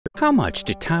How much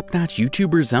do top-notch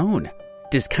YouTubers own?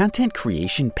 Does content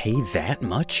creation pay that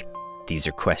much? These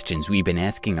are questions we've been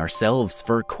asking ourselves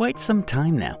for quite some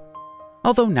time now.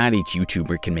 Although not each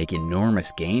YouTuber can make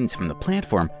enormous gains from the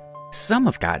platform, some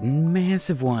have gotten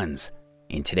massive ones.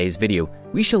 In today's video,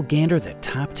 we shall gander the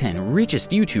top 10 richest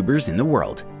YouTubers in the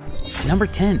world. Number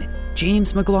 10.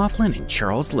 James McLaughlin and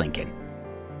Charles Lincoln.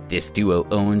 This duo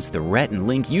owns the Rhett and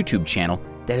Link YouTube channel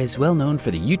that is well known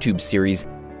for the YouTube series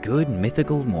Good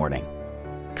Mythical Morning.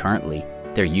 Currently,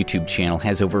 their YouTube channel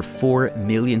has over 4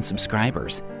 million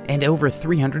subscribers and over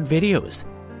 300 videos.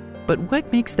 But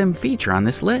what makes them feature on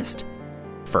this list?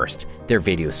 First, their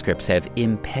video scripts have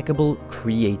impeccable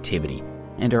creativity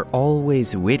and are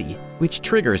always witty, which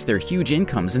triggers their huge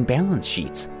incomes and balance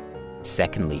sheets.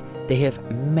 Secondly, they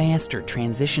have mastered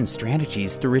transition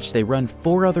strategies through which they run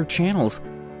 4 other channels,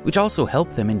 which also help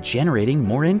them in generating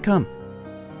more income.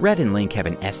 Rhett and Link have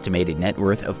an estimated net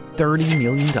worth of $30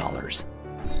 million.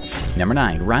 Number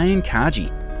 9. Ryan Kaji.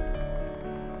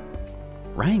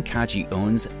 Ryan Kaji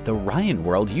owns the Ryan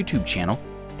World YouTube channel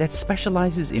that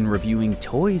specializes in reviewing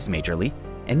toys majorly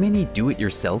and many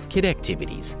do-it-yourself kid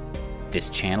activities.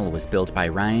 This channel was built by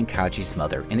Ryan Kaji's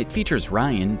mother, and it features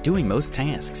Ryan doing most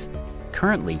tasks.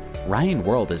 Currently, Ryan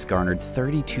World has garnered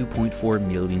 32.4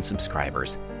 million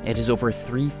subscribers and has over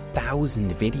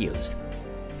 3,000 videos.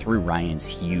 Through Ryan's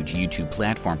huge YouTube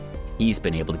platform, he's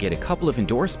been able to get a couple of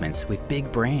endorsements with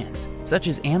big brands, such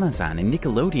as Amazon and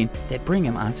Nickelodeon, that bring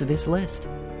him onto this list.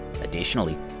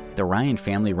 Additionally, the Ryan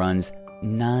family runs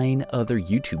 9 other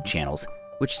YouTube channels,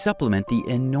 which supplement the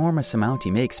enormous amount he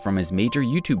makes from his major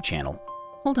YouTube channel.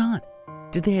 Hold on,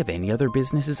 did they have any other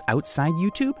businesses outside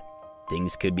YouTube?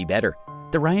 Things could be better.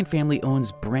 The Ryan family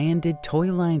owns branded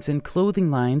toy lines and clothing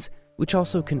lines, which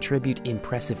also contribute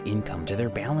impressive income to their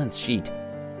balance sheet.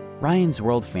 Ryan's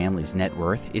World family's net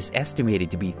worth is estimated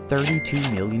to be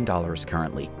 $32 million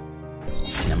currently.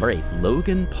 Number 8.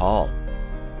 Logan Paul.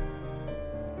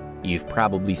 You've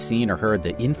probably seen or heard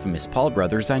the infamous Paul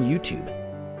brothers on YouTube.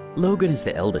 Logan is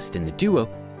the eldest in the duo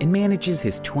and manages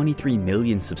his 23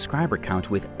 million subscriber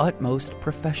count with utmost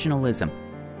professionalism.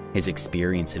 His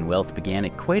experience and wealth began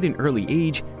at quite an early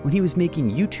age when he was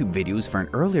making YouTube videos for an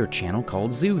earlier channel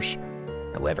called Zoosh.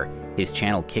 However, his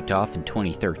channel kicked off in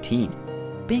 2013.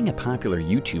 Being a popular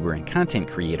YouTuber and content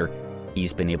creator,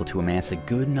 he's been able to amass a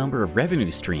good number of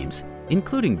revenue streams,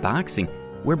 including boxing,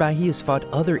 whereby he has fought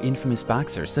other infamous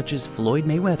boxers such as Floyd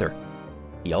Mayweather.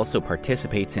 He also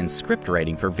participates in script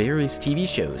writing for various TV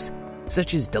shows,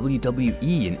 such as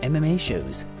WWE and MMA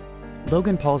shows.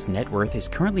 Logan Paul's net worth is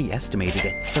currently estimated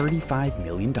at $35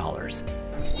 million.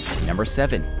 Number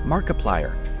 7.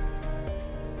 Markiplier.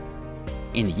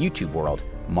 In the YouTube world,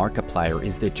 Markiplier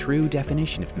is the true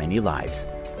definition of many lives.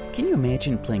 Can you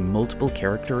imagine playing multiple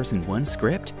characters in one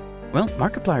script? Well,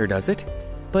 Markiplier does it,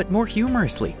 but more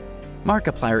humorously.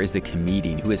 Markiplier is a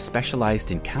comedian who has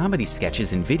specialized in comedy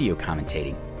sketches and video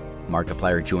commentating.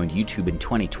 Markiplier joined YouTube in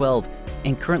 2012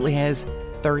 and currently has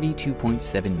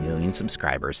 32.7 million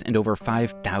subscribers and over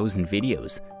 5,000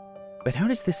 videos. But how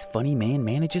does this funny man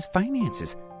manage his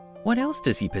finances? What else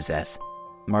does he possess?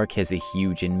 Mark has a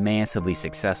huge and massively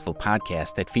successful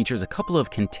podcast that features a couple of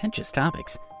contentious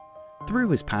topics. Through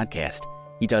his podcast,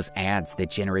 he does ads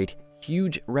that generate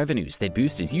huge revenues that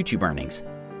boost his YouTube earnings.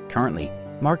 Currently,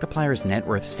 Markiplier's net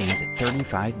worth stands at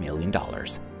 $35 million.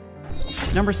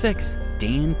 Number 6.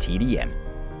 Dan TDM.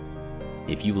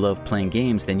 If you love playing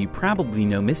games, then you probably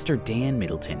know Mr. Dan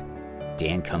Middleton.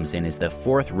 Dan comes in as the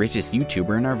 4th richest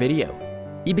YouTuber in our video.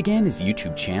 He began his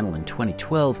YouTube channel in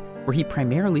 2012, where he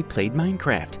primarily played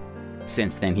Minecraft.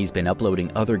 Since then, he's been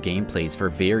uploading other gameplays for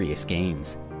various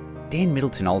games. Dan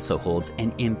Middleton also holds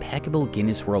an impeccable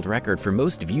Guinness World Record for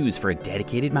most views for a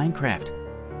dedicated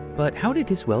Minecraft. But how did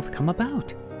his wealth come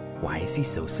about? Why is he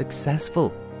so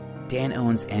successful? Dan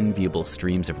owns enviable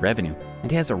streams of revenue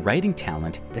and has a writing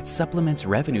talent that supplements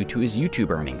revenue to his YouTube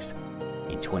earnings.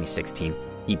 In 2016,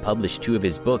 he published 2 of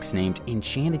his books named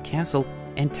Enchanted Castle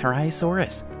and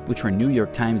Tyrannosaurus, which were New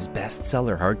York Times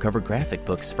bestseller hardcover graphic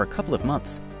books for a couple of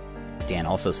months. Dan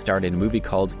also starred in a movie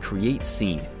called Create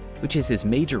Scene, which is his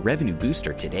major revenue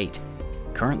booster to date.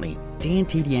 Currently, Dan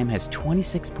TDM has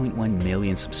 26.1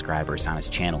 million subscribers on his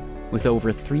channel with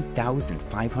over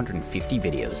 3,550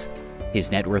 videos.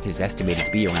 His net worth is estimated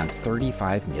to be around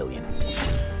 35 million.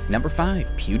 Number 5.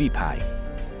 PewDiePie.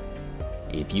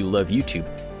 If you love YouTube,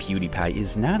 PewDiePie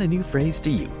is not a new phrase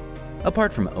to you.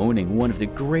 Apart from owning one of the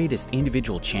greatest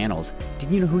individual channels,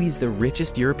 did you know he's the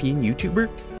richest European YouTuber?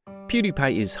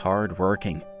 PewDiePie is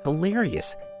hard-working,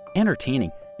 hilarious,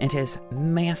 entertaining, and has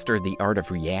mastered the art of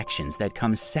reactions that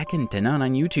comes second to none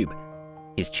on YouTube.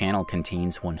 His channel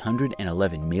contains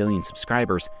 111 million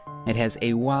subscribers and has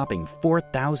a whopping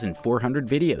 4,400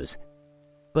 videos.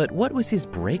 But what was his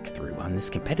breakthrough on this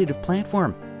competitive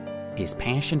platform? His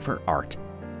passion for art.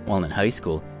 While in high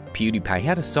school, PewDiePie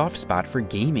had a soft spot for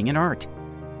gaming and art.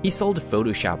 He sold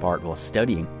Photoshop art while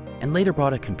studying and later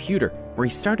bought a computer where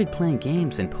he started playing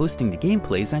games and posting the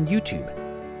gameplays on YouTube.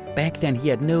 Back then, he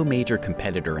had no major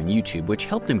competitor on YouTube, which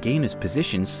helped him gain his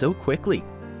position so quickly.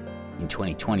 In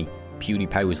 2020,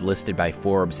 PewDiePie was listed by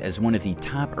Forbes as one of the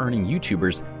top-earning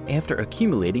YouTubers after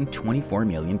accumulating $24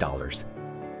 million.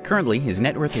 Currently, his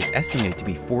net worth is estimated to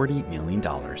be $40 million.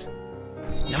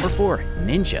 Number 4.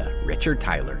 Ninja Richard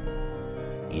Tyler.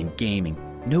 In gaming,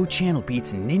 no channel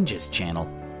beats Ninja's channel.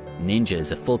 Ninja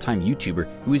is a full-time YouTuber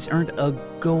who has earned a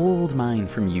gold mine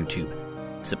from YouTube.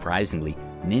 Surprisingly,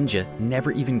 Ninja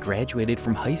never even graduated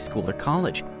from high school or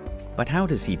college. But how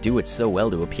does he do it so well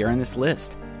to appear on this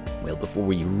list? Well, before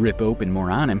we rip open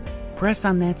more on him, press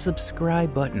on that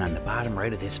subscribe button on the bottom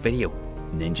right of this video.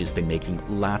 Ninja's been making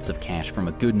lots of cash from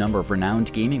a good number of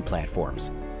renowned gaming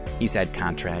platforms. He's had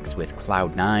contracts with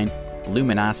Cloud9,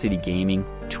 Luminosity Gaming,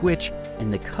 Twitch,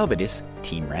 and the covetous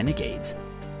Team Renegades.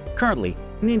 Currently,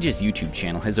 Ninja's YouTube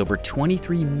channel has over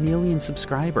 23 million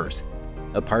subscribers.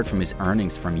 Apart from his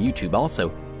earnings from YouTube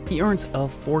also, he earns a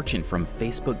fortune from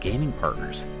Facebook gaming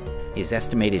partners. His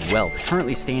estimated wealth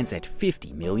currently stands at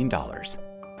 $50 million.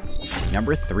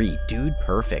 Number 3. Dude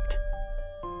Perfect.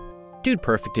 Dude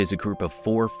Perfect is a group of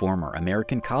 4 former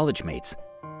American college mates.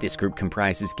 This group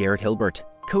comprises Garrett Hilbert,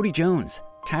 Cody Jones,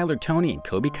 Tyler Toney, and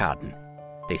Kobe Cotton.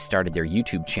 They started their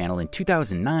YouTube channel in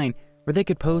 2009 where they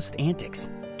could post antics,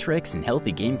 tricks, and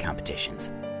healthy game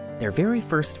competitions. Their very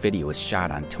first video was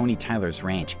shot on Tony Tyler's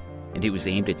ranch, and it was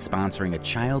aimed at sponsoring a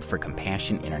Child for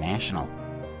Compassion International.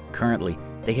 Currently,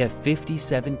 they have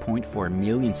 57.4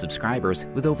 million subscribers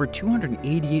with over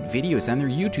 288 videos on their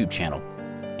YouTube channel.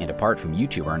 And apart from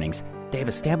YouTube earnings, they have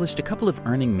established a couple of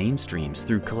earning mainstreams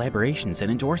through collaborations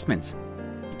and endorsements.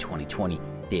 In 2020,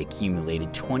 they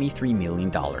accumulated $23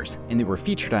 million, and they were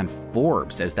featured on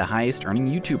Forbes as the highest earning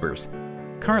YouTubers.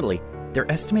 Currently, their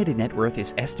estimated net worth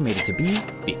is estimated to be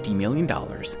 $50 million.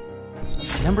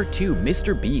 Number 2.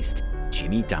 Mr. Beast,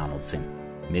 Jimmy Donaldson.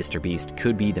 Mr. Beast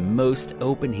could be the most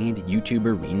open-handed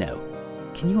YouTuber we know.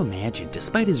 Can you imagine,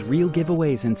 despite his real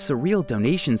giveaways and surreal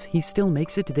donations, he still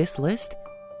makes it to this list?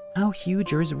 How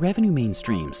huge are his revenue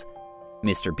mainstreams?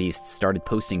 Mr. Beast started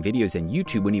posting videos on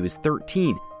YouTube when he was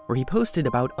 13, where he posted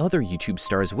about other YouTube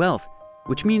stars' wealth,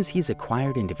 which means he's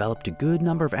acquired and developed a good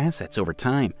number of assets over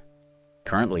time.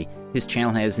 Currently, his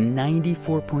channel has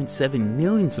 94.7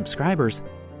 million subscribers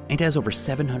and has over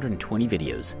 720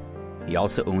 videos. He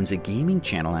also owns a gaming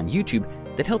channel on YouTube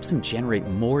that helps him generate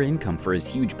more income for his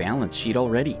huge balance sheet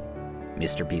already.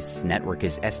 Mr. Beast's net worth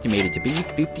is estimated to be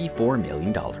 $54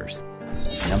 million.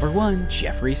 Number 1.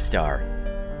 Jeffree Star.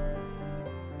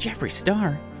 Jeffree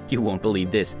Star? You won't believe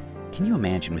this. Can you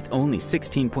imagine, with only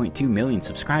 16.2 million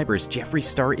subscribers, Jeffree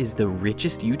Star is the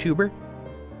richest YouTuber?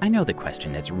 I know the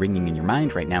question that's ringing in your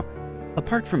mind right now.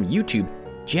 Apart from YouTube,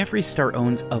 Jeffree Star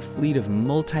owns a fleet of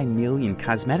multi-million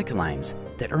cosmetic lines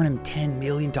that earn him $10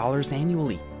 million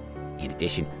annually. In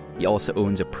addition, he also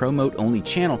owns a promote-only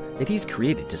channel that he's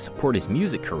created to support his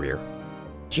music career.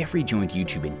 Jeffree joined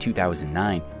YouTube in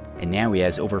 2009, and now he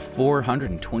has over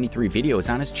 423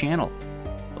 videos on his channel.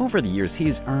 Over the years, he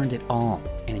has earned it all,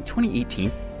 and in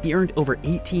 2018, he earned over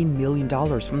 $18 million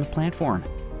from the platform.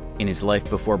 In his life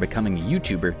before becoming a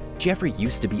YouTuber, Jeffree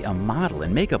used to be a model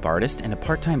and makeup artist and a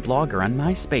part-time blogger on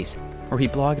MySpace, where he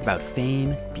blogged about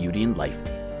fame, beauty, and life.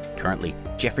 Currently,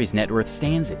 Jeffree's net worth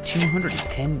stands at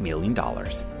 $210 million.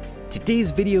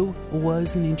 Today's video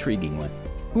was an intriguing one.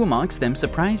 Who amongst them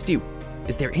surprised you?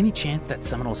 Is there any chance that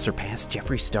someone will surpass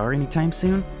Jeffree Star anytime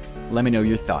soon? Let me know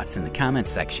your thoughts in the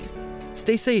comments section.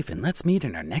 Stay safe and let's meet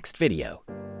in our next video.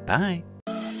 Bye!